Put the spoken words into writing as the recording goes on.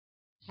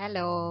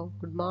Hello,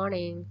 good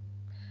morning.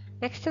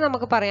 Next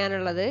നമുക്ക്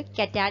പറയാനുള്ളത്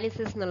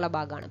catalysis എന്നുള്ള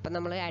ഭാഗമാണ്. ഇപ്പം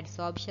നമ്മൾ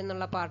അഡ്സോർപ്ഷൻ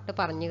എന്നുള്ള പാർട്ട്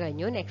പറഞ്ഞു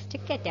കഴിഞ്ഞു. Next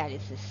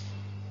catalysis.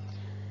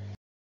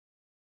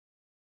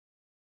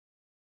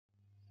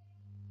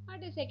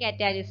 What is a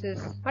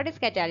catalysis? What is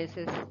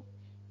catalysis?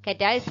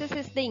 Catalysis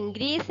is the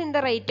increase in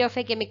the rate of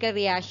a chemical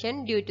reaction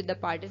due to the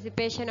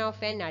participation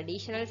of an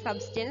additional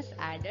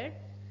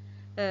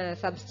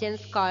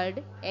substance called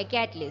a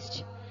catalyst.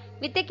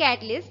 With a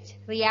catalyst,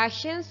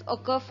 reactions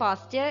occur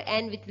faster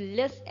and with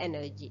less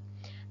energy.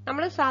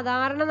 നമ്മൾ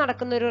സാധാരണ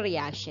നടക്കുന്ന ഒരു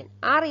reaction,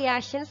 ആ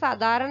reaction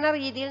സാധാരണ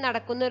രീതിയിൽ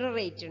നടക്കുന്ന ഒരു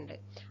rate ഉണ്ട്.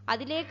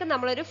 അതിലേക്ക്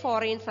നമ്മളൊരു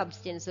ഫോറിൻ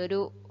സബ്സ്റ്റൻസ്,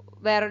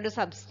 വേറൊരു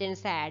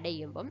സബ്സ്റ്റൻസ് ആഡ്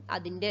ചെയ്യുമ്പം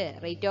അതിന്റെ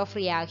റേറ്റ് ഓഫ്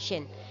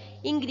റിയാക്ഷൻ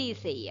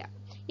ഇൻക്രീസ് ചെയ്യുക.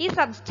 ഈ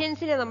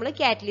സബ്സ്റ്റൻസിനെ നമ്മൾ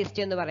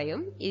കാറ്റലിസ്റ്റ് എന്ന് പറയും.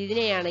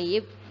 ഇതിനെയാണ്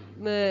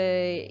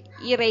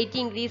ഈ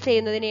റേറ്റ് ഇൻക്രീസ്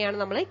ചെയ്യുന്നതിനെയാണ്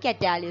നമ്മൾ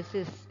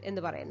കറ്റാലിസിസ്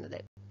എന്ന് പറയുന്നത്.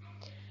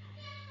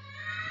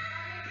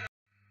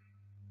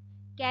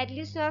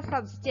 Catalysts are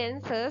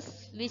substances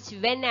which,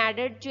 when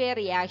added to a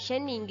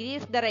reaction,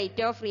 increase the rate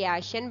of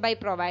reaction by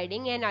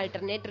providing an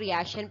alternate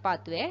reaction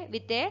pathway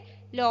with a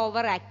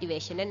lower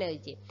activation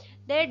energy.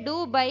 They do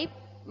by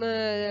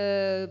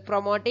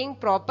promoting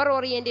proper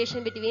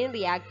orientation between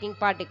reacting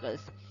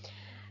particles.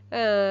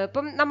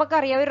 ഇപ്പം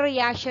നമുക്കറിയാം ഒരു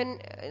reaction,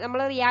 നമ്മൾ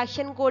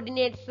reaction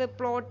coordinates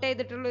plot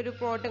ചെയ്തിട്ടുള്ള ഒരു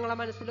plot നിങ്ങളെ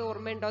മനസ്സിൽ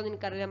ഓർമ്മയുണ്ടോ എന്ന്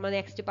എനിക്കറിയാം. നമ്മൾ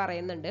നെക്സ്റ്റ്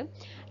പറയുന്നുണ്ട്.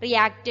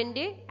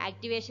 റിയാക്റ്റന്റ്,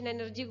 ആക്ടിവേഷൻ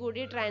എനർജി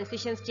കൂടി,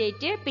 ട്രാൻസിഷൻ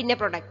സ്റ്റേറ്റ്, പിന്നെ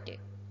പ്രൊഡക്റ്റ്,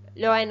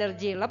 ലോ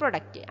എനർജി ഉള്ള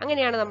പ്രൊഡക്റ്റ്.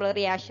 അങ്ങനെയാണ് നമ്മൾ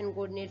റിയാക്ഷൻ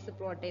കോർഡിനേറ്റ്സ്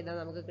പ്ലോട്ട് ചെയ്താൽ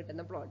നമുക്ക്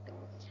കിട്ടുന്ന പ്ലോട്ട്.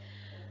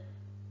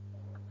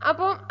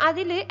 അപ്പം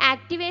അതിൽ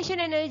ആക്ടിവേഷൻ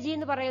എനർജി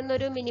എന്ന് പറയുന്ന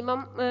ഒരു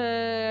മിനിമം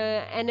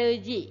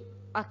എനർജി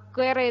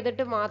അക്വയർ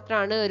ചെയ്തിട്ട്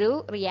മാത്രമാണ് ഒരു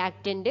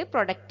റിയാക്റ്റന്റ്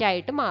പ്രൊഡക്റ്റ്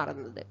ആയിട്ട്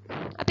മാറുന്നത്.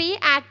 അപ്പൊ ഈ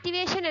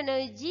ആക്ടിവേഷൻ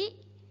എനർജി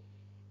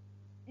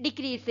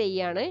ഡിക്രീസ്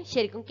ചെയ്യാണ്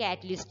ശരിക്കും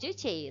കാറ്റലിസ്റ്റ്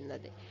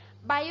ചെയ്യുന്നത്.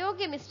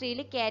 ബയോകെമിസ്ട്രിയിൽ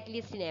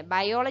കാറ്റലിസ്റ്റിനെ,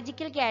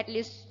 ബയോളജിക്കൽ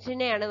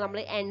കാറ്റലിസ്റ്റിനെയാണ് നമ്മൾ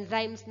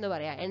എൻസൈംസ് എന്ന്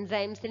പറയാം.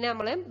 എൻസൈംസിനെ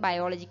നമ്മൾ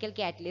ബയോളജിക്കൽ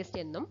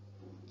കാറ്റലിസ്റ്റ് എന്നും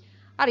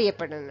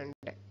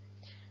അറിയപ്പെടുന്നുണ്ട്.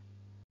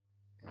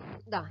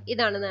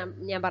 ഇതാണ്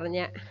ഞാൻ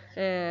പറഞ്ഞ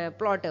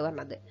പ്ലോട്ട്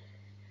പറഞ്ഞത്.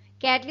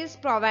 Catalysts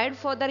provide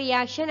for the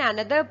reaction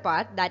another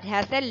path that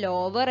has a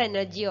lower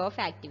energy of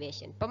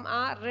activation. ഇപ്പം ആ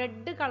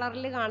റെഡ്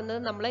കളറിൽ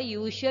കാണുന്നത് നമ്മളെ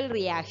യൂഷ്വൽ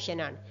റിയാക്ഷൻ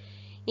ആണ്.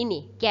 ഇനി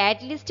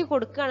കാറ്റലിസ്റ്റ്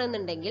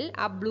കൊടുക്കുകയാണെന്നുണ്ടെങ്കിൽ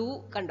ആ ബ്ലൂ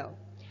കണ്ടോ,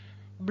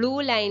 ബ്ലൂ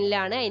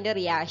ലൈനിലാണ് അതിന്റെ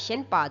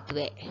റിയാക്ഷൻ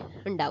പാത്വേ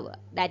ഉണ്ടാവുക.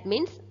 ദാറ്റ്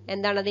മീൻസ്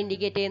എന്താണ് അത്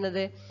ഇൻഡിക്കേറ്റ്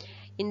ചെയ്യുന്നത്?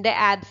 In the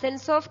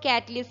absence of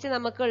catalyst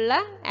നമുക്കുള്ള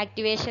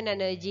ആക്ടിവേഷൻ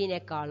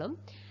എനർജിനേക്കാളും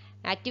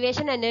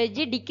ആക്ടിവേഷൻ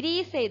എനർജി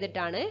ഡിക്രീസ്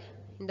ചെയ്തിട്ടാണ്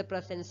in the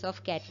presence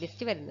of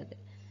catalyst വരുന്നത്.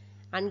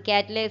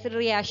 അൺകാറ്റലൈസ്ഡ്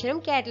റിയാക്ഷനും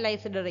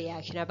കാറ്റലൈസ്ഡ്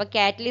റിയാക്ഷനും. അപ്പൊ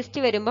കാറ്റലിസ്റ്റ്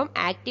വരുമ്പം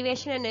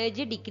ആക്ടിവേഷൻ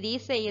എനർജി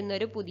ഡിക്രീസ് ചെയ്യുന്ന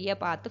ഒരു പുതിയ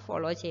പാത്ത്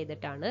ഫോളോ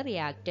ചെയ്തിട്ടാണ്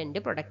റിയാക്റ്റന്റ്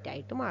പ്രൊഡക്റ്റ്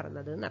ആയിട്ട്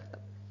മാറുന്നത്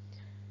എന്നർത്ഥം.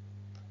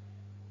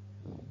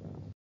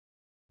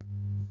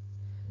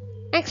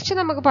 നെക്സ്റ്റ്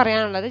നമുക്ക്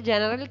പറയാനുള്ളത്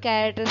general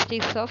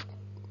characteristics of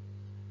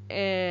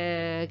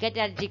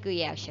catalytic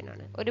reaction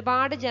ആണ്.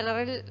 ഒരുപാട്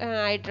ജനറൽ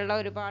ആയിട്ടുള്ള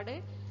ഒരുപാട്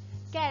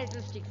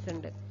ക്യാരക്ടറിസ്റ്റിക്സ്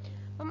ഉണ്ട്.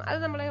 അപ്പം അത്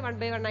നമ്മൾ വൺ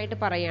ബൈ വൺ ആയിട്ട്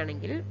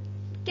പറയുകയാണെങ്കിൽ,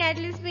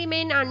 catalysts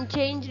remain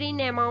unchanged in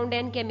amount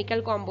and chemical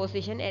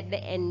composition at the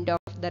end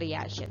of the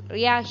reaction.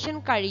 Reaction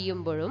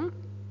കഴിയുമ്പോഴും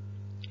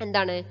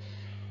എന്താണ്,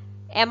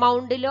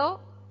 എമൗണ്ടിലോ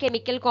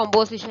കെമിക്കൽ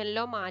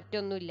കോമ്പോസിഷനിലോ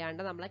മാറ്റമൊന്നും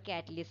ഇല്ലാണ്ട് നമ്മളെ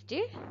കാറ്റലിസ്റ്റ്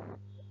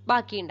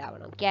ബാക്കി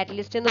ഉണ്ടാവണം.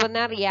 കാറ്റലിസ്റ്റ് എന്ന്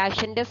പറഞ്ഞാൽ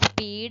റിയാക്ഷന്റെ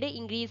സ്പീഡ്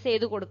ഇൻക്രീസ്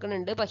ചെയ്ത്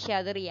കൊടുക്കുന്നുണ്ട്, പക്ഷെ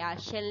അത്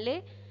റിയാക്ഷനിൽ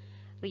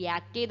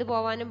റിയാക്ട് ചെയ്ത്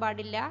പോവാനും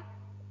പാടില്ല,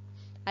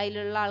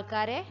 അതിലുള്ള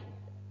ആൾക്കാരെ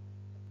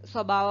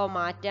സ്വഭാവം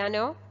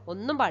മാറ്റാനോ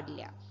ഒന്നും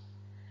പാടില്ല.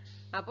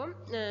 അപ്പം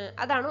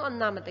അതാണ്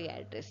ഒന്നാമത്തെ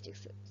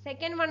ക്യാരക്ടറിസ്റ്റിക്സ്.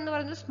 സെക്കൻഡ് വൺ എന്ന്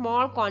പറയുന്നത്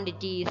സ്മോൾ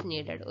ക്വാണ്ടിറ്റി ഈസ്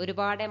നീഡഡ്.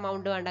 ഒരുപാട്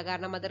എമൗണ്ട് വേണ്ട,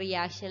 കാരണം അത്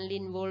റിയാക്ഷനിൽ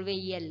ഇൻവോൾവ്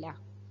ചെയ്യല്ല,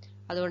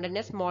 അതുകൊണ്ട്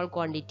തന്നെ സ്മോൾ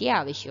ക്വാണ്ടിറ്റി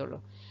ആവശ്യമുള്ളൂ.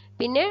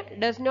 പിന്നെ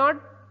does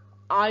not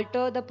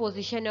alter the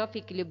position of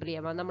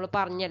equilibrium. അത് നമ്മൾ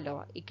പറഞ്ഞല്ലോ,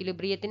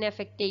 ഇക്വിലിബ്രിയത്തിനെ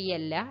എഫക്റ്റ്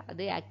ചെയ്യല്ല,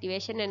 അത്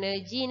ആക്ടിവേഷൻ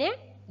എനർജീനെ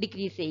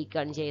ഡിക്രീസ്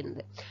ചെയ്യിക്കുകയാണ്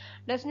ചെയ്യുന്നത്.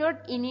 Does not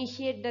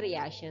initiate the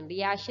reaction.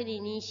 Reaction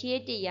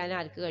initiate ചെയ്യാൻ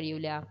ആർക്ക്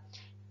കഴിയൂല?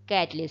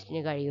 കാറ്റലിസ്റ്റിന്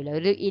കഴിയൂല.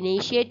 ഒരു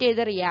ഇനീഷ്യേറ്റ്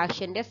ചെയ്ത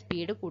റിയാക്ഷന്റെ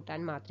സ്പീഡ് കൂട്ടാൻ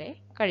മാത്രമേ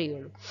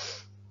കഴിയുള്ളൂ.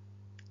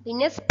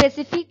 പിന്നെ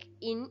സ്പെസിഫിക്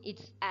ഇൻ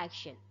ഇറ്റ്സ്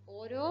ആക്ഷൻ.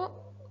 ഓരോ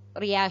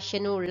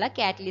റിയാക്ഷനും ഉള്ള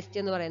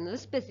കാറ്റലിസ്റ്റ് എന്ന് പറയുന്നത്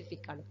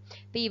സ്പെസിഫിക് ആണ്.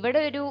 ഇപ്പൊ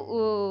ഇവിടെ ഒരു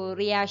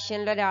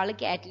റിയാക്ഷനിൽ ഒരാൾ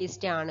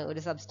കാറ്റലിസ്റ്റ് ആണ്,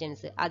 ഒരു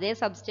സബ്സ്റ്റൻസ്, അതേ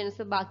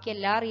സബ്സ്റ്റൻസ് ബാക്കി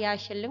എല്ലാ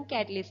റിയാക്ഷനിലും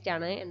കാറ്റലിസ്റ്റ്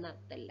ആണ്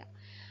എന്നർത്ഥമല്ല.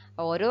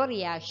 ഓരോ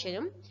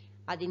റിയാക്ഷനും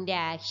അതിന്റെ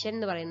ആക്ഷൻ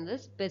എന്ന് പറയുന്നത്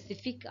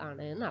സ്പെസിഫിക്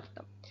ആണ്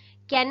എന്നർത്ഥം.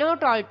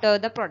 cannot alter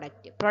the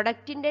product.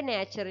 പ്രൊഡക്റ്റിന്റെ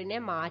നേച്ചറിനെ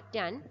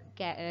മാറ്റാൻ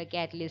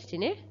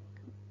കാറ്റലിസ്റ്റിന്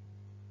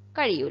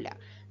കഴിയൂല.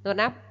 എന്ന്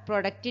പറഞ്ഞാൽ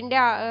പ്രൊഡക്റ്റിന്റെ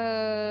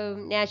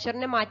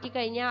നേച്ചറിനെ മാറ്റി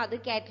കഴിഞ്ഞാൽ അത്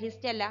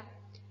കാറ്റലിസ്റ്റ് അല്ല.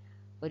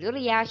 ഒരു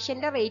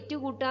റിയാക്ഷന്റെ റേറ്റ്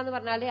കൂട്ടുക എന്ന്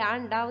പറഞ്ഞാൽ ആ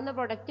ഉണ്ടാവുന്ന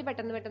പ്രൊഡക്റ്റ്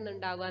പെട്ടെന്ന്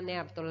ഉണ്ടാവുക എന്നേ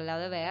അർത്ഥമുള്ളൂ.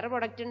 അല്ലാതെ വേറെ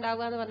പ്രൊഡക്റ്റ്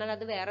ഉണ്ടാവുക എന്ന് പറഞ്ഞാൽ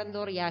അത് വേറെ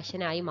എന്തോ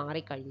റിയാക്ഷൻ ആയി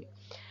മാറിക്കഴിഞ്ഞു.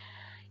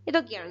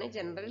 ഇതൊക്കെയാണ്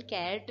general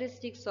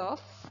characteristics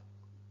of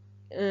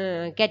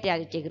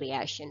catalytic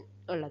reaction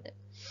ഉള്ളത്.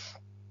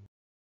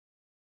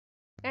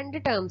 രണ്ട്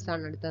ടേംസ്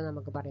ആണ് അടുത്തത്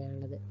നമുക്ക്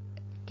പറയാനുള്ളത്,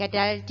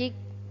 കറ്റാലിറ്റിക്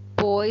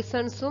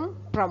പോയിസൺസും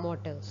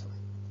പ്രൊമോട്ടേഴ്സും.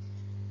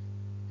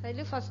 അതിൽ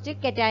ഫസ്റ്റ്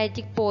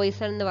കറ്റാലിറ്റിക്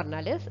പോയിസൺ എന്ന്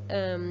പറഞ്ഞാൽ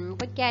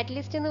ഇപ്പൊ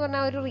കാറ്റലിസ്റ്റ് എന്ന്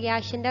പറഞ്ഞാൽ ഒരു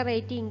റിയാക്ഷന്റെ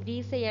റേറ്റ്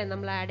ഇൻക്രീസ് ചെയ്യാൻ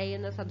നമ്മൾ ആഡ്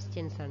ചെയ്യുന്ന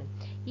സബ്സ്റ്റൻസ് ആണ്.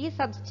 ഈ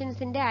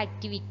സബ്സ്റ്റൻസിന്റെ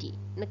ആക്ടിവിറ്റി,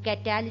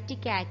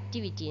 കറ്റാലിറ്റിക്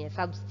ആക്ടിവിറ്റിനെ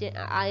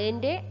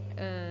അതിന്റെ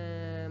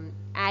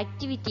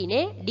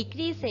ആക്ടിവിറ്റിനെ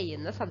ഡിക്രീസ്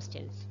ചെയ്യുന്ന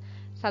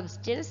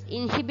substance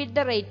inhibit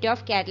the rate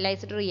of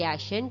catalysed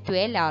reaction to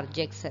A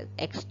large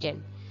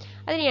extent.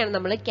 അതിനെയാണ്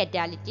നമ്മൾ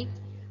കറ്റാലിറ്റിക്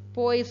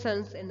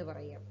പോയിസൺസ് എന്ന്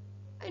പറയുക.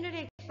 അതിനൊരു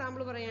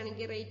എക്സാമ്പിൾ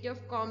പറയുകയാണെങ്കിൽ rate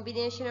of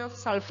combination of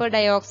sulphur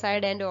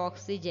dioxide and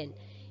oxygen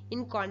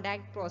in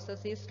contact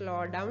process is slow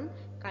down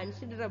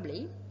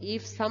considerably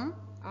if some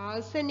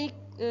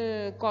arsenic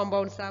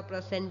compounds R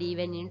present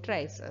even in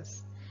traces.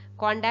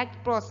 Contact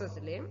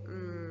പ്രോസസ്സിൽ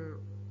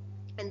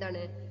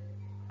എന്താണ്,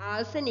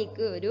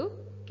 arsenic ഒരു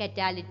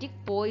catalytic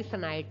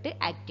Poisson ആയിട്ട്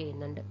act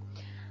ചെയ്യുന്നുണ്ട്.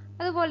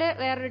 അതുപോലെ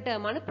വേറൊരു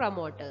ടേമാണ്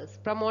പ്രൊമോട്ടേഴ്സ്.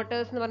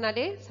 പ്രൊമോട്ടേഴ്സ് എന്ന് പറഞ്ഞാൽ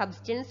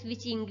substance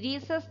which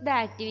increases the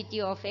activity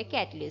of A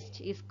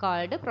catalyst is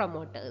called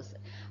promoters.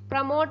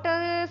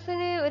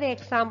 പ്രൊമോട്ടേഴ്സിന് ഒരു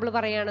എക്സാമ്പിൾ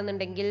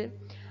പറയുകയാണെന്നുണ്ടെങ്കിൽ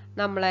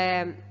നമ്മളെ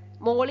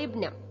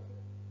മോളിബ്നം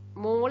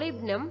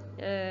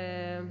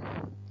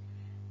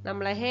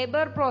നമ്മളെ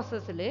ഹേബർ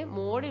പ്രോസസ്സിൽ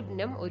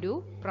മോളിബ്നം ഒരു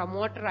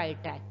പ്രൊമോട്ടർ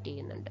ആയിട്ട് ആക്ട്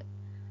ചെയ്യുന്നുണ്ട്.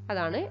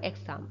 അതാണ്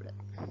എക്സാമ്പിൾ.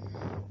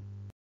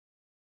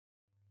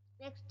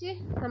 നെക്സ്റ്റ്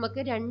നമുക്ക്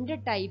രണ്ട്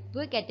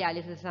ടൈപ്പ്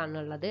കറ്റാലിസിസ്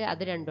ആണുള്ളത്.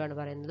 അത് രണ്ടുമാണ്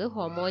പറയുന്നത്,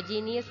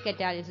 ഹോമോജീനിയസ്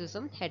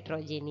കറ്റാലിസിസും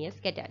ഹെട്രോജീനിയസ്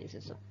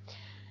കറ്റാലിസിസും.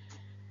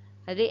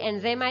 അത്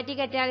എൻസൈമാറ്റിക്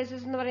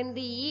കറ്റാലിസിസ് എന്ന്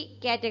പറയുന്നത് ഈ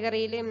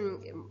കാറ്റഗറിയിൽ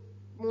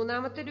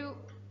മൂന്നാമത്തെ ഒരു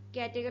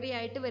കാറ്റഗറി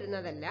ആയിട്ട്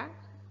വരുന്നതല്ല.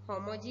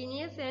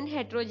 ഹോമോജീനിയസ് ആൻഡ്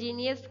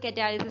ഹെട്രോജീനിയസ്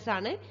കറ്റാലിസിസ്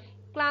ആണ്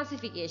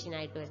ക്ലാസിഫിക്കേഷൻ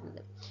ആയിട്ട്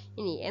വരുന്നത്.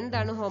 ഇനി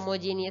എന്താണ്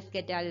ഹോമോജീനിയസ്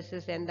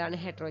കറ്റാലിസിസ്, എന്താണ്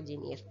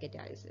heterogeneous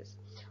catalysis?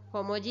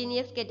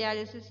 Homogeneous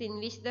catalysis in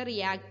which the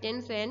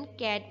reactants and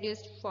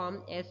catalyst form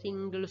a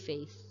single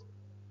phase.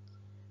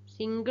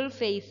 Single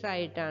phase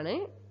ആയിട്ടാണ്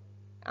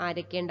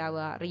ആരൊക്കെ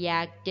ഉണ്ടാവുക,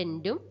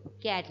 റിയാക്റ്റന്റും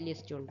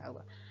കാറ്റലിസ്റ്റും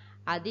ഉണ്ടാവുക.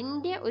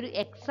 അതിൻ്റെ ഒരു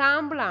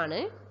എക്സാമ്പിൾ ആണ്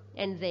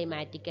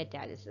എൻസൈമാറ്റിക്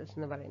കറ്റാലിസിസ്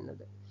എന്ന്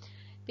പറയുന്നത്.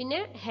 പിന്നെ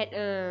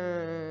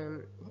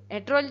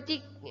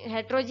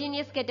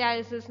ഹെട്രോജീനിയസ്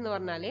കറ്റാലിസിസ് എന്ന്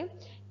പറഞ്ഞാൽ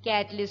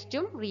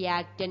കാറ്റലിസ്റ്റും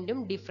റിയാക്റ്റന്റും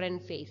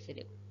ഡിഫറെന്റ് ഫേസിൽ.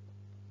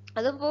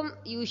 അതിപ്പം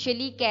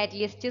യൂഷ്വലി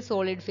കാറ്റലിസ്റ്റ്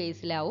സോളിഡ്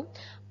ഫേസിലാവും,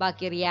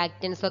 ബാക്കി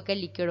റിയാക്റ്റൻസ് ഒക്കെ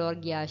ലിക്വിഡ് ഓർ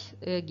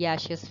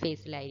ഗ്യാഷ്യസ്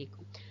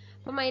ഫേസിലായിരിക്കും.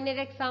 അപ്പം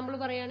അതിനൊരു എക്സാമ്പിൾ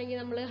പറയുകയാണെങ്കിൽ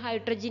നമ്മൾ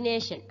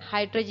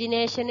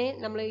ഹൈഡ്രജനേഷന്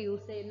നമ്മൾ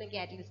യൂസ് ചെയ്യുന്ന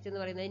കാറ്റലിസ്റ്റ് എന്ന്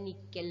പറയുന്നത്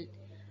നിക്കൽ,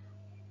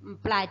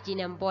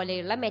 പ്ലാറ്റിനം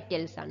പോലെയുള്ള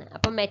മെറ്റൽസ് ആണ്.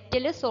 അപ്പം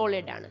മെറ്റൽ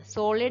സോളിഡ് ആണ്,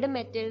 സോളിഡ്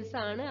മെറ്റൽസ്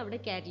ആണ് അവിടെ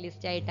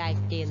കാറ്റലിസ്റ്റ് ആയിട്ട്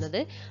ആക്ട് ചെയ്യുന്നത്.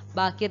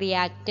 ബാക്കി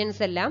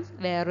റിയാക്റ്റൻസ് എല്ലാം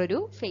വേറൊരു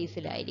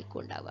ഫേസിലായിരിക്കും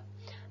ഉണ്ടാവുക.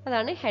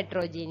 അതാണ്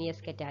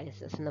ഹെട്രോജീനിയസ്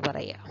കറ്റാലിസിസ് എന്ന്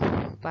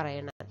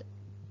പറയണത്.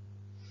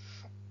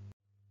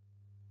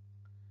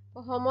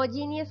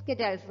 Homogeneous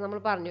catalysis നമ്മൾ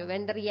പറഞ്ഞു,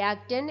 when the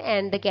reactant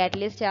and the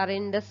catalyst are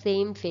in the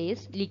same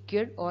phase,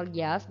 liquid or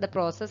gas, the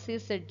process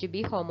is said to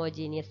be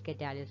homogeneous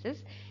catalysis.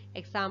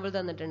 Example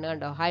തന്നിട്ടുണ്ട്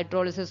കണ്ടോ,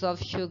 hydrolysis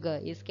of sugar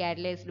is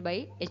catalysed by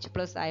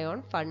H+ ion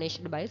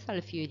furnished by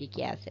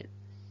sulphuric acid.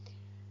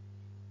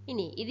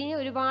 ഇനി ഇതിന്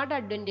ഒരുപാട്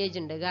advantage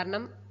ഉണ്ട്.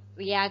 കാരണം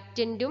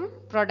റിയാക്റ്റന്റും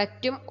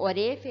പ്രൊഡക്റ്റും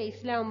ഒരേ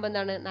ഫേസിലാവുമ്പോൾ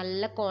എന്താണ്,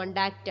 നല്ല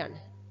കോണ്ടാക്റ്റ് ആണ്.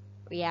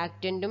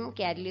 റിയാക്റ്റന്റും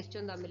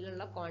കാറ്റലിസ്റ്റും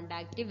തമ്മിലുള്ള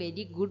കോണ്ടാക്ട്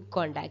വെരി ഗുഡ്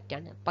കോണ്ടാക്റ്റ്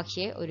ആണ്.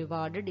 പക്ഷേ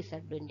ഒരുപാട്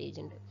ഡിസഡ്വാൻറ്റേജ്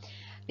ഉണ്ട്.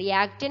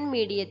 റിയാക്റ്റന്റ്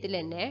മീഡിയത്തിൽ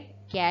തന്നെ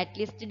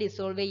കാറ്റലിസ്റ്റ്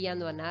ഡിസോൾവ്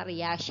ചെയ്യാന്ന് പറഞ്ഞാൽ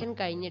റിയാക്ഷൻ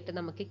കഴിഞ്ഞിട്ട്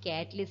നമുക്ക്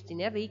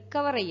കാറ്റലിസ്റ്റിനെ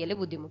റീകവർ ചെയ്യൽ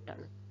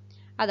ബുദ്ധിമുട്ടാണ്.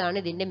 അതാണ്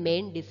ഇതിന്റെ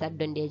മെയിൻ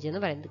ഡിസഡ്വാൻറ്റേജ്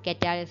എന്ന് പറയുന്നത്.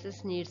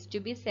 Catalysis needs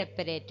to B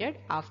separated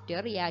after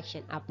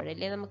reaction.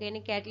 അപ്പോഴല്ലേ നമുക്ക്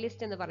അതിന്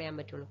കാറ്റലിസ്റ്റ് എന്ന് പറയാൻ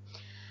പറ്റുള്ളൂ.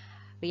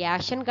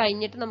 റിയാക്ഷൻ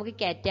കഴിഞ്ഞിട്ട് നമുക്ക്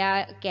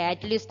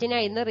കാറ്റലിസ്റ്റിനെ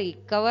അതിന്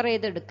റീകവർ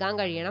ചെയ്തെടുക്കാൻ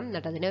കഴിയണം.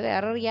 എന്നിട്ട് അതിന്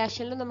വേറെ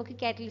റിയാക്ഷനിൽ നമുക്ക്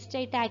കാറ്റലിസ്റ്റ്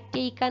ആയിട്ട് ആക്ട്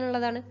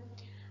ചെയ്യിക്കാനുള്ളതാണ്.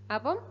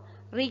 അപ്പം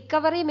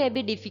recovery may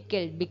be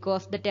difficult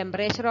because the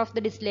temperature of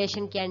the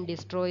distillation can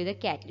destroy the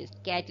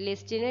catalyst.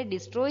 കാറ്റലിസ്റ്റിനെ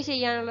destroy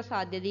ചെയ്യാനുള്ള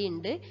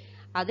സാധ്യതയുണ്ട്.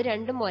 അത്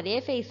രണ്ടും ഒരേ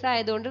ഫേസ്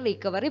ആയതുകൊണ്ട്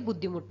റീകവറി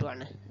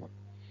ബുദ്ധിമുട്ടുമാണ്.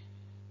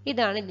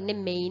 ഇതാണ് ഇതിന്റെ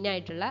മെയിൻ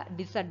ആയിട്ടുള്ള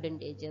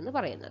ഡിസഡ്വാൻറ്റേജ് എന്ന്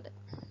പറയുന്നത്.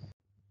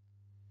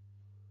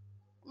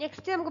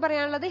 നെക്സ്റ്റ് നമുക്ക്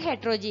പറയാനുള്ളത്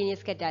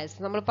ഹെട്രോജീനിയസ്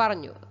കറ്റാലിസിസ്. നമ്മൾ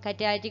പറഞ്ഞു,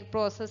 catalytic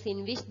process in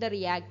which the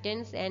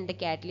reactance and the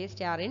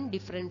catalyst are in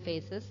different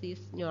faces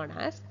is known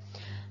as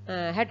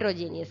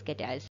heterogeneous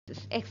catalysis.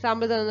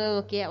 Example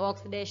Nokia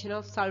oxidation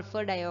of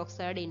sulfur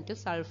dioxide into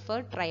sulfur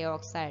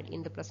trioxide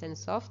in the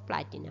presence of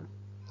platinum.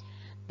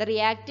 The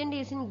reactant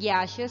is in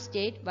gaseous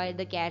state while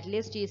the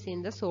catalyst is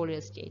in the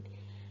solid state.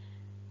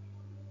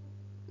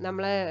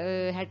 നമ്മൾ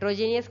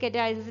heterogeneous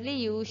കറ്റാലിസിസിൽ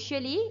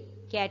usually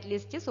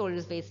catalyst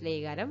solid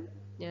ഫേസിലായിരിക്കും,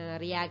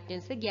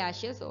 reactance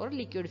gaseous or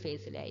liquid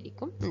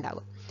ഫേസിലായിരിക്കും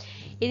ഉണ്ടാവുക.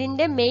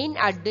 ഇതിന്റെ main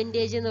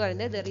advantage എന്ന്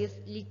പറയുന്നത് there is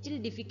little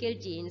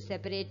difficulty in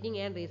separating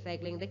and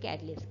recycling the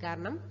catalyst.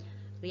 കാരണം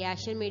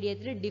reaction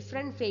മീഡിയത്തിൽ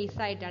different face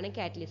ആയിട്ടാണ്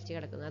catalyst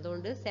കിടക്കുന്നത്.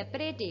 അതുകൊണ്ട്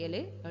സെപ്പറേറ്റ് ചെയ്യൽ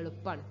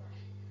എളുപ്പമാണ്.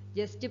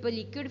 ജസ്റ്റ് ഇപ്പോൾ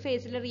ലിക്വിഡ്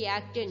ഫേസിൽ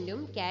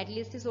റിയാക്റ്റന്റും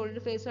കാറ്റലിസ്റ്റ്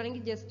സോളിഡ് ഫേസും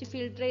ആണെങ്കിൽ ജസ്റ്റ്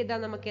ഫിൽട്ടർ ചെയ്താൽ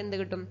നമുക്ക് എന്ത്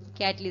കിട്ടും,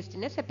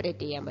 കാറ്റലിസ്റ്റിനെ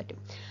സെപ്പറേറ്റ് ചെയ്യാൻ പറ്റും.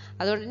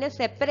 അതുകൊണ്ട് തന്നെ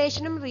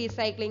സെപ്പറേഷനും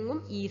റീസൈക്ലിങ്ങും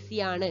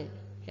ഈസിയാണ്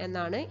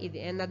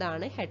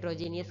എന്നതാണ്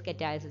ഹെട്രോജീനിയസ്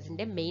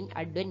കറ്റാലിസിസിന്റെ മെയിൻ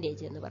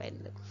അഡ്വാൻറ്റേജ് എന്ന്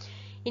പറയുന്നത്.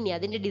 ഇനി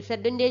അതിന്റെ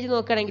disadvantage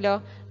നോക്കുകയാണെങ്കിലോ,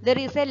 there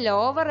is A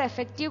lower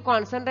effective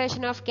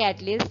concentration of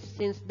catalyst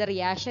since the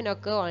reaction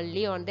ഒക്കെ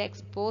only on the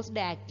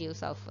exposed active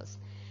surface.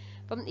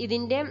 അപ്പം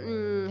ഇതിന്റെ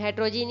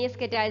ഹെട്രോജീനിയസ്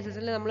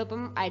കറ്റാലിസിസിൽ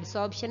നമ്മളിപ്പം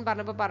അഡ്സോർപ്ഷൻ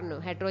പറഞ്ഞപ്പോൾ പറഞ്ഞു,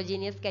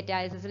 ഹെട്രോജീനിയസ്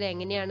കറ്റാലിസിസിൽ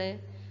എങ്ങനെയാണ്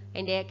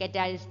അതിന്റെ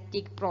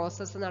കറ്റാലിസ്റ്റിക്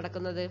പ്രോസസ്സ്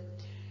നടക്കുന്നത്?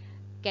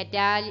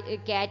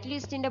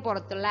 കാറ്റലിസ്റ്റിന്റെ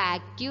പുറത്തുള്ള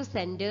ആക്റ്റീവ്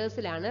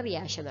സെന്റേഴ്സിലാണ്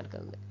റിയാക്ഷൻ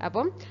നടക്കുന്നത്.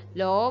 അപ്പം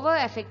lower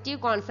effective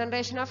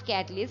concentration of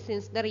catalyst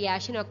since the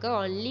reaction ഒക്കെ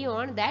only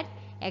on that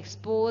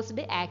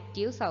exposed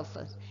active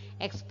surface.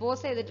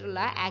 Expose ചെയ്തിട്ടുള്ള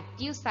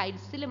ആക്റ്റീവ്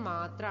സൈഡ്സിൽ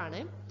മാത്രമാണ്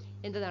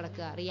എന്ത്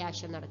നടക്കുക?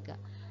 റിയാക്ഷൻ നടക്കുക.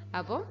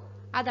 അപ്പോൾ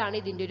അതാണ്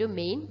ഇതിന്റെ ഒരു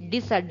മെയിൻ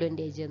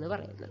ഡിസഡ്വാൻറ്റേജ് എന്ന്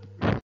പറയുന്നത്.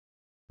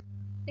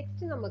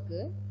 നെക്സ്റ്റ് നമുക്ക്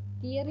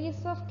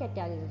തിയറീസ് ഓഫ്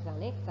കറ്റാലിസിസ്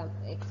ആണ്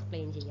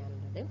എക്സ്പ്ലെയിൻ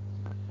ചെയ്യാനുള്ളത്.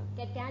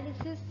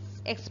 കറ്റാലിസിസ്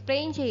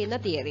എക്സ്പ്ലെയിൻ ചെയ്യുന്ന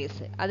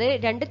തിയറീസ്, അത്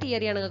 2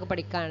 തിയറിയാണ് നിങ്ങൾക്ക്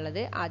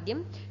പഠിക്കാനുള്ളത്. ആദ്യം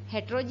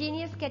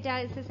ഹെട്രോജീനിയസ്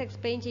കറ്റാലിസിസ്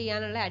എക്സ്പ്ലെയിൻ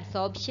ചെയ്യാനുള്ള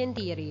adsorption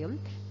തിയറിയും,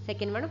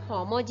 second one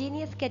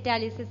homogeneous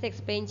catalysis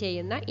explain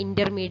ചെയ്യുന്ന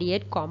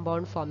ഇന്റർമീഡിയറ്റ്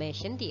കോമ്പൗണ്ട്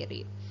ഫോർമേഷൻ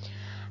തിയറിയും.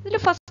 അതിൽ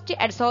first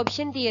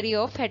adsorption theory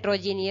of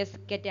heterogeneous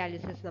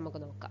catalysis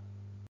നമുക്ക് നോക്കാം.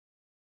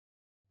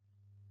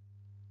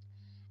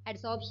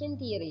 Adsorption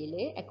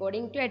theory,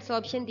 according to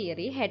adsorption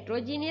theory,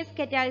 heterogeneous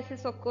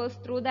catalysis occurs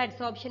through the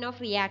adsorption of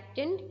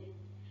reactant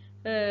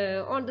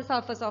on the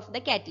surface of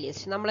the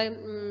catalyst. നമ്മൾ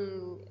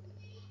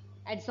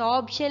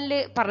അഡ്സോർപ്ഷനിൽ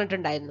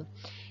പറഞ്ഞിട്ടുണ്ടായിരുന്നു,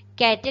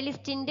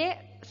 കാറ്റലിസ്റ്റിന്റെ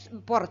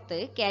പുറത്ത്,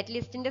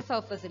 കാറ്റലിസ്റ്റിന്റെ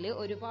സർഫസിൽ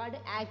ഒരുപാട്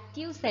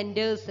active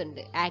centres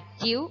ഉണ്ട്,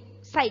 active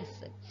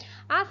sites.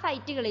 ആ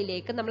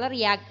സൈറ്റുകളിലേക്ക് നമ്മൾ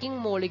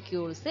റിയാക്ടിങ്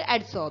മോളിക്യൂൾസ്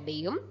അഡ്സോർബ്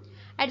ചെയ്യും.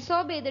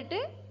 അഡ്സോർബ്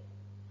ചെയ്തിട്ട്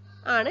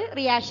ആണ്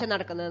റിയാക്ഷൻ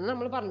നടക്കുന്നതെന്ന്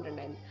നമ്മൾ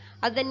പറഞ്ഞിട്ടുണ്ടായിരുന്നു.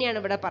 അത് തന്നെയാണ്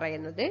ഇവിടെ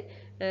പറയുന്നത്.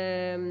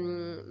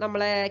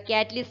 നമ്മളെ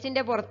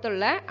കാറ്റലിസ്റ്റിന്റെ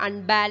പുറത്തുള്ള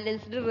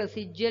അൺബാലൻസ്ഡ്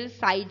റെസിജ്വൽ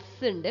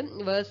സൈറ്റ്സ് ഉണ്ട്.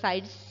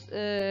 സൈറ്റ്സ്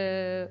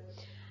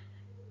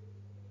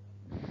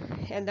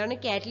എന്താണ്?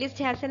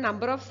 Catalyst has A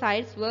number of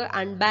sites where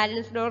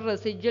unbalanced or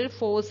residual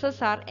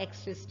forces are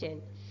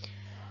existent.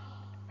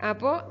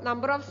 അപ്പോൾ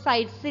നമ്പർ ഓഫ്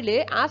സൈറ്റ്സിൽ,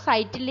 ആ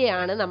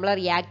സൈറ്റിലെയാണ് നമ്മൾ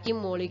റിയാക്റ്റീവ്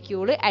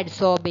മോളിക്യൂൾ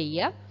അഡ്സോർബ്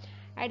ചെയ്യുക.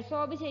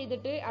 അഡ്സോർബ്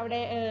ചെയ്തിട്ട്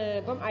അവിടെ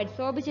ഇപ്പം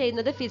അഡ്സോർബ്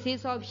ചെയ്യുന്നത്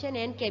ഫിസിസോർപ്ഷൻ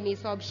ആൻഡ്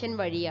കെമിസോർപ്ഷൻ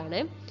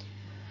വഴിയാണ്.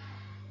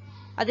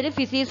 അതിൽ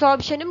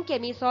ഫിസിസോർപ്ഷനും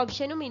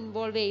കെമിസോർപ്ഷനും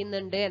ഇൻവോൾവ്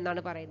ചെയ്യുന്നുണ്ട്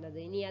എന്നാണ് പറയുന്നത്.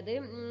 ഇനി അത്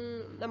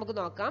നമുക്ക്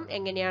നോക്കാം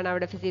എങ്ങനെയാണ്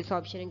അവിടെ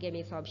ഫിസിസോർപ്ഷനും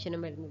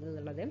കെമിസോർപ്ഷനും വരുന്നത്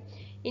എന്നുള്ളത്.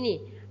 ഇനി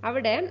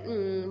അവിടെ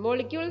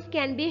molecules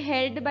can be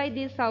held by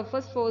these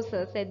surface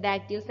forces at the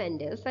active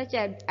centers. Such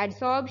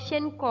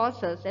adsorption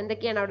causes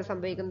എന്തൊക്കെയാണ് അവിടെ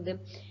സംഭവിക്കുന്നത്?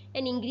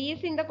 An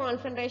increase in the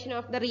concentration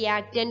of the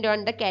reactant on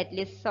the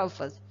catalyst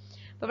surface.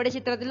 അപ്പോൾ ഇവിടെ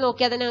ചിത്രത്തിൽ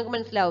നോക്കിയാൽ തന്നെ നമുക്ക്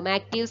മനസ്സിലാവും,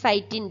 ആക്റ്റീവ്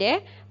സൈറ്റിന്റെ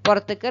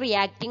പുറത്തേക്ക്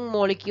റിയാക്ടിങ്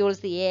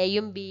മോളിക്യൂൾസ്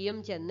എയും ബിയും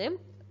ചെന്ന്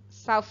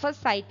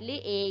സർഫസ് സൈറ്റിൽ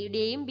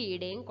എയുടെയും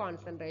ബിയുടെയും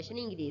കോൺസെൻട്രേഷൻ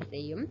ഇൻക്രീസ്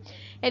ചെയ്യും.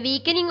 A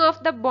weakening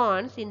of the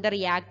bonds in the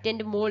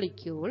reactant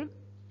molecule.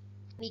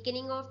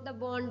 Weakening of the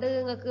bond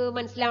നിങ്ങൾക്ക്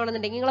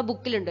മനസ്സിലാവണമെന്നുണ്ടെങ്കിൽ നിങ്ങളെ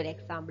ബുക്കിലുണ്ട് ഒരു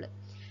example.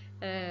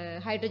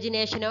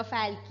 Hydrogenation of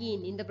alkene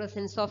in the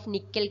presence of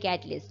nickel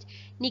catalyst.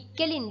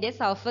 നിക്കലിന്റെ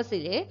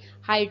സർഫസിൽ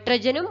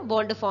ഹൈഡ്രജനും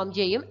ബോണ്ട് ഫോം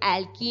ചെയ്യും,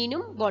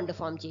 ആൽക്കീനും ബോണ്ട്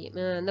ഫോം ചെയ്യും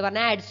എന്ന്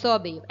പറഞ്ഞാൽ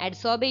അഡ്സോർബ് ചെയ്യും.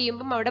 അഡ്സോർബ്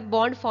ചെയ്യുമ്പം അവിടെ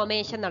ബോണ്ട്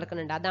ഫോർമേഷൻ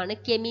നടക്കുന്നുണ്ട്. അതാണ്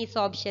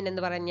കെമിസോർപ്ഷൻ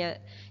എന്ന് പറഞ്ഞ.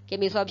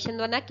 കെമിസോർപ്ഷൻ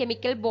എന്ന് പറഞ്ഞാൽ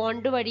കെമിക്കൽ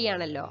ബോണ്ട്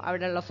വഴിയാണല്ലോ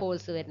അവിടെയുള്ള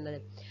ഫോഴ്സ് വരുന്നത്.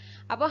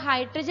 അപ്പോൾ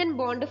ഹൈഡ്രജൻ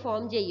ബോണ്ട്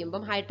ഫോം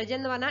ചെയ്യുമ്പം, ഹൈഡ്രജൻ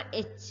എന്ന് പറഞ്ഞാൽ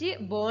എച്ച്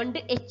ബോണ്ട്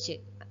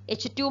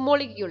H2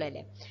 മോളിക്യൂൾ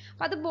അല്ലേ.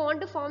 അപ്പൊ അത്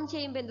ബോണ്ട് ഫോം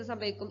ചെയ്യുമ്പോൾ എന്ത്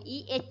സംഭവിക്കും? ഈ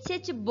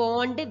എച്ച്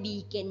ബോണ്ട്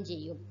വീക്കൻ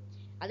ചെയ്യും.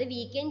 അത്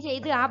വീക്കൻ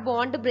ചെയ്ത് ആ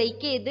ബോണ്ട്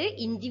ബ്രേക്ക് ചെയ്ത്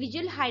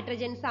ഇൻഡിവിജ്വൽ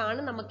ഹൈഡ്രജൻസ് ആണ്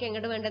നമുക്ക്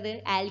എങ്ങോട്ട് വേണ്ടത്?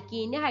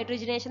 ആൽക്കീന്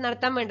ഹൈഡ്രജനേഷൻ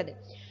നടത്താൻ വേണ്ടത്.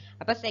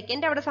 അപ്പൊ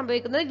സെക്കൻഡ് അവിടെ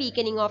സംഭവിക്കുന്നത്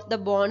weakening of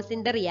the bones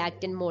in the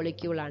reactant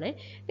molecule ആണ്.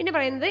 പിന്നെ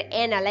പറയുന്നത്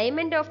an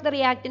alignment of the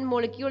reactant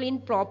molecule in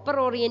proper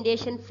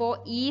orientation for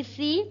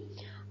easy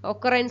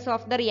occurrence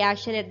of the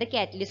reaction at the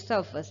catalyst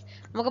surface.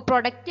 നമുക്ക്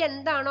പ്രൊഡക്റ്റ്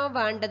എന്താണോ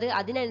വേണ്ടത്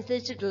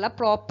അതിനനുസരിച്ചിട്ടുള്ള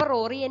പ്രോപ്പർ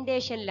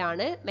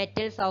ഓറിയന്റേഷനിലാണ്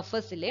മെറ്റൽ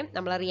സർഫസിൽ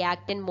നമ്മൾ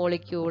റിയാക്റ്റന്റ്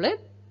മോളിക്യൂള്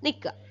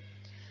നിൽക്കുക.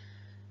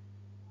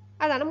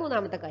 അതാണ്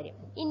മൂന്നാമത്തെ കാര്യം.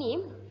 ഇനി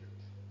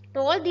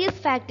all these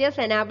factors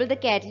enable the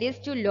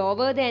catalyst to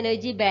lower the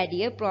energy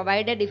barrier,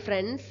 provide a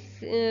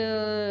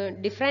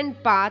different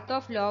path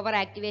of lower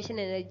activation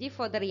energy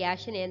for the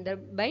reaction and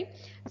thereby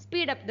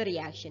speed up the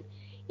reaction.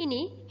 ഇനി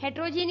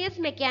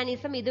heterogeneous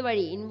mechanism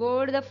ഇതുവഴി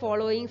involve the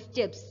following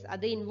steps.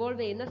 അത്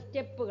involve ചെയ്യുന്ന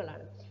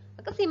സ്റ്റെപ്പുകളാണ്.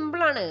 അതൊക്കെ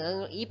simple ആണ്.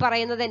 ഈ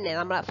പറയുന്നത് തന്നെ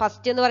നമ്മൾ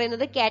ഫസ്റ്റ് എന്ന്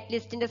പറയുന്നത്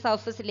കാറ്റലിസ്റ്റിന്റെ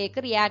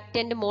സർഫസിലേക്ക്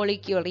റിയാക്ടിങ്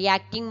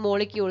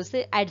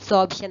മോളിക്യൂൾസ്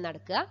അഡ്സോർപ്ഷൻ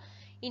നടക്കുക.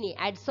 ഇനി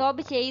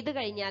അഡ്സോർബ് ചെയ്ത്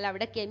കഴിഞ്ഞാൽ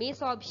അവിടെ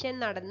കെമിസോർപ്ഷൻ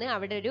നടന്ന്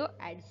അവിടെ ഒരു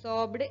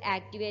അഡ്സോർബ്ഡ്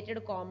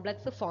ആക്ടിവേറ്റഡ്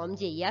കോംപ്ലക്സ് ഫോം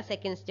ചെയ്യുക.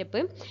 Second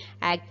step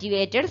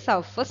activated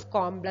surface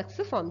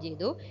complex form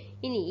ചെയ്തു.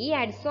 ഇനി ഈ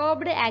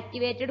adsorbed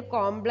activated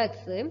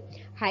complex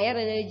higher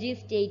energy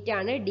state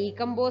ആണ്,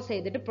 ഡീകമ്പോസ്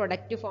ചെയ്തിട്ട്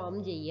പ്രൊഡക്റ്റ് ഫോം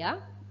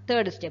ചെയ്യുക.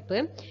 Third step.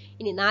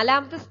 ഇനി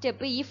നാലാമത്തെ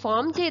സ്റ്റെപ്പ് ഈ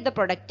ഫോം ചെയ്ത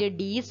പ്രൊഡക്റ്റ്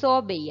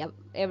ഡീസോർബ് ചെയ്യുക.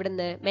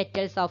 എവിടുന്ന്?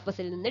 മെറ്റൽ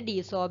സർഫസിൽ നിന്ന്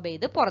ഡീസോർബ്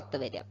ചെയ്ത് പുറത്ത്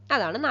വരിക.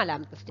 അതാണ്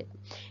നാലാമത്തെ സ്റ്റെപ്പ്.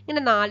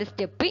 ഇങ്ങനെ 4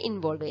 സ്റ്റെപ്പ്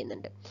ഇൻവോൾവ്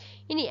ചെയ്യുന്നുണ്ട്.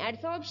 ഇനി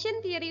adsorption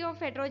theory of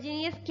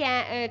heterogeneous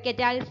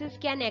catalysis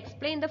can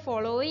explain the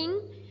following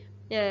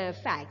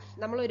facts.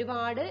 നമ്മൾ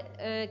ഒരുപാട്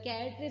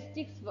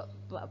ക്യാരക്ടറിസ്റ്റിക്സ്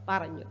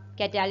പറഞ്ഞു.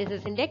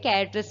 കറ്റാലിസിന്റെ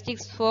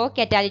ക്യാരക്ടറിസ്റ്റിക്സ് ഫോർ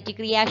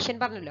കറ്റാലിറ്റിക് റിയാക്ഷൻ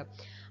പറഞ്ഞല്ലോ.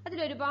 അതിൽ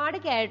ഒരുപാട്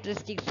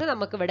ക്യാരക്ടറിസ്റ്റിക്സ്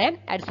നമുക്കിവിടെ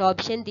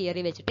അഡ്സോർപ്ഷൻ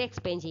തിയറി വെച്ചിട്ട്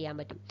എക്സ്പ്ലെയിൻ ചെയ്യാൻ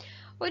പറ്റും.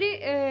 ഒരു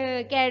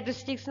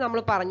ക്യാരക്ടറിസ്റ്റിക്സ് നമ്മൾ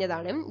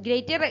പറഞ്ഞതാണ്,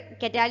 greater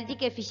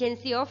catalytic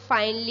efficiency of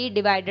finally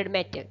divided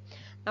metal.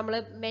 നമ്മൾ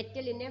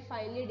മെറ്റലിനെ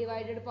ഫൈനലി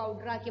ഡിവൈഡഡ്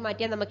പൗഡർ ആക്കി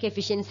മാറ്റിയാൽ നമുക്ക്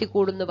എഫിഷ്യൻസി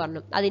കൂടുന്നു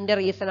പറഞ്ഞു. അതിന്റെ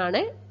റീസൺ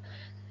ആണ്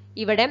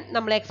ഇവിടെ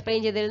നമ്മൾ എക്സ്പ്ലെയിൻ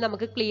ചെയ്തതിൽ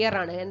നമുക്ക് ക്ലിയർ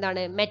ആണ്.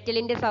 എന്താണ്,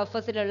 മെറ്റലിന്റെ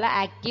സർഫസിലുള്ള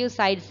ആക്റ്റീവ്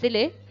സൈഡ്സിൽ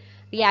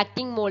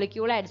റിയാക്ടിങ്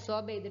മോളിക്യൂൾ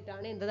അഡ്സോർബ്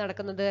ചെയ്തിട്ടാണ് എന്ത്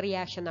നടക്കുന്നത്,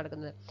 റിയാക്ഷൻ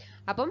നടക്കുന്നത്.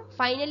 അപ്പം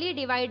ഫൈനലി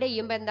ഡിവൈഡ്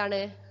ചെയ്യുമ്പോൾ എന്താണ്,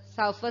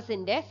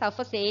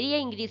 സർഫസ് ഏരിയ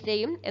ഇൻക്രീസ്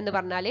ചെയ്യും എന്ന്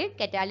പറഞ്ഞാൽ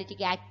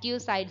കറ്റാലിറ്റിക് ആക്റ്റീവ്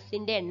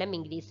സൈഡ്സിന്റെ എണ്ണം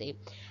ഇൻക്രീസ് ചെയ്യും.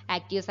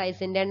 ആക്റ്റീവ്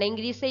സൈഡ്സിന്റെ എണ്ണം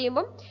ഇൻക്രീസ്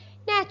ചെയ്യുമ്പോൾ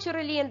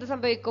നാച്ചുറലി എന്ത്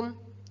സംഭവിക്കും,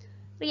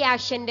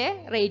 റിയാക്ഷന്റെ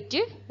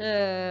റേറ്റ്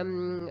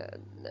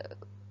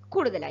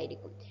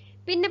കൂടുതലായിരിക്കും.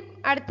 പിന്നെ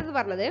അടുത്തത്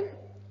പറഞ്ഞത്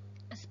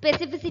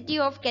specificity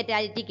of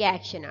catalytic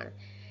action ആണ്.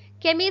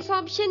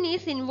 Chemisorption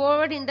is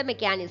involved in the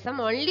mechanism.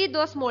 Only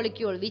those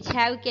molecules which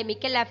have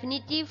chemical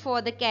affinity for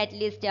the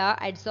catalyst are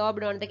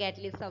adsorbed on the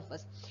catalyst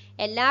surface.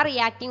 എല്ലാ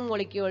റിയാക്ടിംഗ്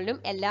മോളിക്യൂളിലും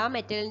എല്ലാ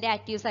മെറ്റലിന്റെ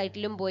ആക്റ്റീവ്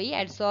സൈറ്റിലും പോയി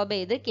അഡ്സോർബ്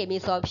ചെയ്ത്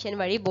കെമിസോർപ്ഷൻ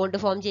വഴി ബോണ്ട്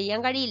ഫോം ചെയ്യാൻ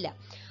കഴിയില്ല.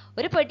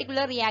 ഒരു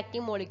particular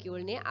reacting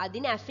മോളിക്യൂളിന്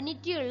അതിന്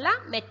അഫിനിറ്റി ഉള്ള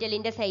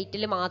മെറ്റലിന്റെ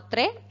സൈറ്റിൽ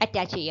മാത്രമേ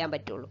അറ്റാച്ച് ചെയ്യാൻ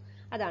പറ്റുള്ളൂ.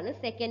 അതാണ്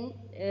സെക്കൻഡ്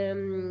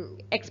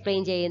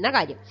എക്സ്പ്ലെയിൻ ചെയ്യുന്ന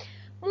കാര്യം.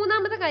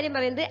 മൂന്നാമത്തെ കാര്യം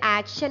പറയുന്നത്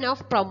ആക്ഷൻ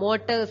ഓഫ്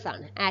പ്രൊമോട്ടേഴ്സ്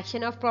ആണ്.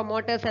 ആക്ഷൻ ഓഫ്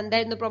പ്രൊമോട്ടേഴ്സ്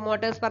എന്തായിരുന്നു,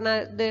 പ്രൊമോട്ടേഴ്സ്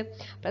പറഞ്ഞത്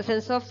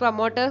presence of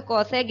promoters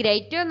cos A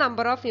greater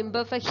number of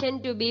imperfection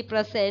to B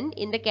present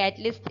in the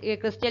catalyst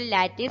crystal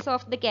lattice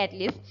of the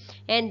catalyst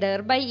and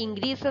ദെർബൈ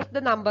increases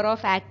the number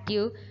of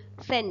active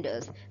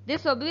centers.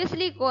 This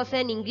obviously causes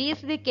an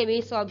increased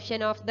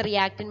chemisorption of the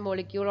reactant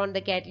molecule on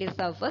the catalyst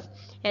surface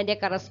and a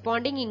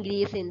corresponding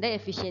increase in the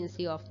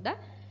efficiency of the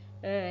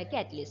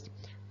catalyst.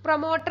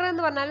 Promoter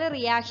എന്ന് പറഞ്ഞാൽ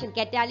reaction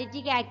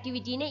catalytic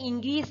ആക്ടിവിറ്റീനെ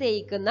increase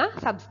ചെയ്യിക്കുന്ന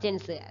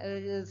substance,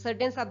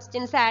 certain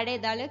substance add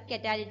ചെയ്താൽ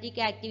catalytic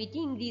activity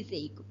increase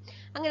ചെയ്യിക്കും.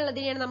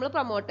 അങ്ങനെയുള്ളതിനെയാണ് നമ്മൾ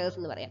promoters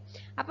എന്ന് പറയാം.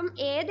 അപ്പം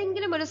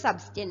ഏതെങ്കിലും ഒരു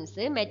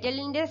substance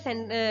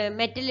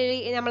മെറ്റലിൽ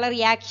നമ്മളെ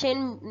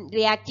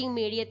റിയാക്ടിങ്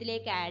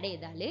മീഡിയത്തിലേക്ക് ആഡ്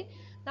ചെയ്താൽ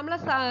നമ്മളെ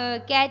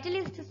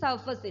കാറ്റലിസ്റ്റ്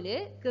സർഫസിൽ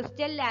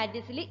ക്രിസ്റ്റൽ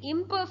ലാറ്റിസിൽ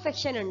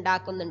ഇംപെർഫെക്ഷൻ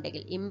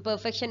ഉണ്ടാക്കുന്നുണ്ടെങ്കിൽ,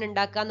 ഇംപെർഫെക്ഷൻ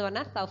ഉണ്ടാക്കുക എന്ന്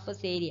പറഞ്ഞാൽ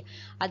സർഫസ് ഏരിയ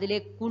അതിൽ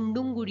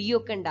കുണ്ടും കുഴിയും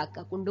ഒക്കെ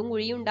ഉണ്ടാക്കുക. കുണ്ടും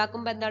കുഴിയും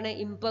ഉണ്ടാക്കുമ്പോൾ എന്താണ്,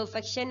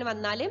 ഇംപെർഫെക്ഷൻ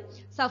വന്നാൽ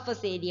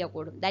സർഫസ് ഏരിയ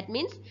കൂടും. ദാറ്റ്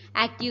മീൻസ്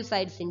ആക്റ്റീവ്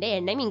സൈഡ്സിന്റെ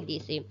എണ്ണം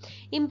ഇൻക്രീസ് ചെയ്യും.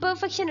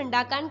 ഇംപെർഫെക്ഷൻ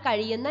ഉണ്ടാക്കാൻ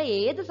കഴിയുന്ന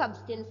ഏത്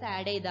സബ്സ്റ്റൻസ്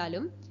ആഡ്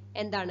ചെയ്താലും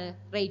എന്താണ്,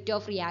 റേറ്റ്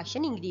ഓഫ്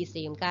റിയാക്ഷൻ ഇൻക്രീസ്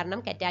ചെയ്യും.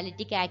 കാരണം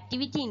കറ്റാലിറ്റിക്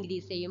ആക്ടിവിറ്റി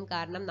ഇൻക്രീസ് ചെയ്യും,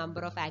 കാരണം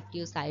number of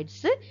active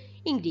sides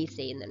increase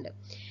ചെയ്യുന്നുണ്ട്.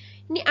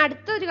 ഇനി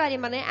അടുത്തൊരു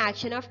കാര്യം പറഞ്ഞാൽ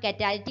ആക്ഷൻ ഓഫ്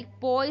കറ്റാലിറ്റിക്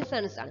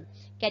പോയിസൺസ് ആണ്.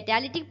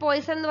 കറ്റാലിറ്റിക്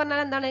പോയിസൺ എന്ന്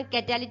പറഞ്ഞാൽ എന്താണ്,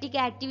 കറ്റാലിറ്റിക്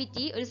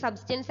ആക്ടിവിറ്റി ഒരു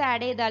സബ്സ്റ്റൻസ്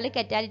ആഡ് ചെയ്താൽ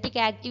കറ്റാലിറ്റിക്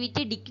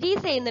ആക്ടിവിറ്റി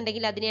ഡിക്രീസ്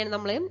ചെയ്യുന്നുണ്ടെങ്കിൽ അതിനെയാണ്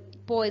നമ്മൾ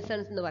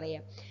പോയിസൺസ് എന്ന്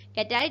പറയുക.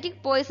 Catalytic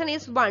Poisson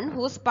is one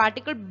whose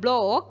particle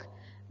block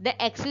the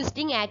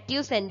existing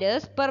active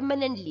centers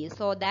permanently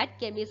so that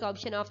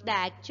chemisorption of the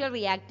actual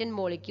reactant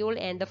molecule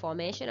and the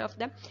formation of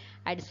the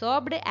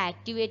adsorbed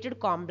activated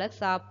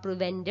complex are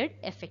prevented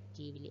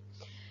effectively.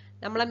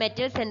 നമ്മളെ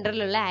metal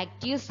സെന്ററിലുള്ള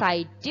active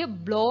site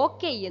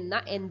block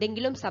ചെയ്യുന്ന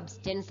എന്തെങ്കിലും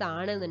substance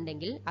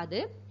ആണെന്നുണ്ടെങ്കിൽ അത്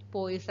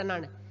Poisson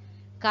ആണ്.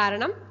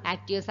 കാരണം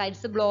active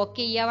sites block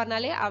ചെയ്യുക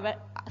പറഞ്ഞാൽ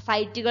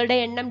സൈറ്റുകളുടെ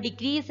എണ്ണം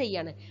ഡിക്രീസ്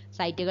ചെയ്യാണ്.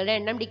 സൈറ്റുകളുടെ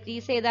എണ്ണം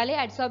ഡിക്രീസ് ചെയ്താൽ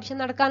അഡ്സോർപ്ഷൻ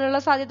നടക്കാനുള്ള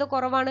സാധ്യത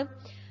കുറവാണ്.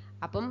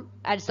 അപ്പം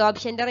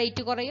അഡ്സോർപ്ഷന്റെ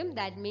റേറ്റ് കുറയും,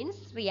 ദാറ്റ്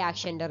മീൻസ്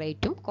റിയാക്ഷന്റെ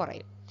റേറ്റും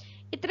കുറയും.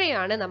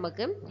 ഇത്രയാണ്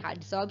നമുക്ക്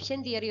adsorption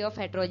theory of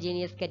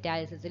heterogeneous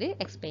കറ്റാലിസിസിൽ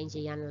explain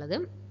ചെയ്യാനുള്ളത്.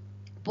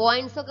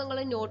 പോയിന്റ്സ് ഒക്കെ നിങ്ങൾ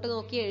നോട്ട്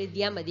നോക്കി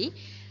എഴുതിയാൽ മതി.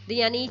 ഇത്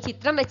ഞാൻ ഈ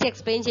ചിത്രം വെച്ച്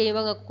എക്സ്പ്ലെയിൻ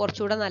ചെയ്യുമ്പോൾ നിങ്ങൾക്ക്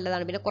കുറച്ചുകൂടെ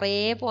നല്ലതാണ്. പിന്നെ കുറേ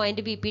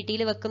പോയിന്റ് PPT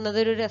വെക്കുന്നത്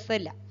ഒരു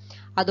രസമില്ല,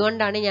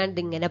 അതുകൊണ്ടാണ് ഞാൻ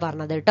ഇതിങ്ങനെ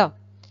പറഞ്ഞത് കേട്ടോ.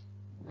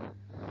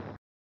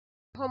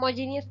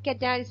 ഹോമോജീനിയസ്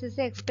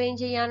കറ്റാലിസിസ് എക്സ്പ്ലെയിൻ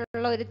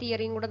ചെയ്യാനുള്ള ഒരു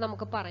തിയറിയും കൂടെ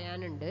നമുക്ക്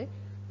പറയാനുണ്ട്.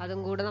 അതും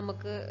കൂടെ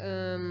നമുക്ക്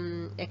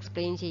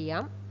എക്സ്പ്ലെയിൻ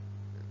ചെയ്യാം.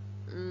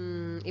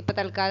 ഇപ്പൊ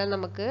തൽക്കാലം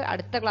നമുക്ക്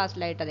അടുത്ത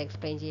ക്ലാസ്സിലായിട്ട് അത്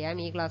എക്സ്പ്ലെയിൻ ചെയ്യാം.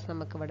 ഈ ക്ലാസ്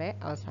നമുക്ക് ഇവിടെ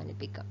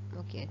അവസാനിപ്പിക്കാം.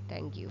 Okay,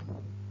 thank you.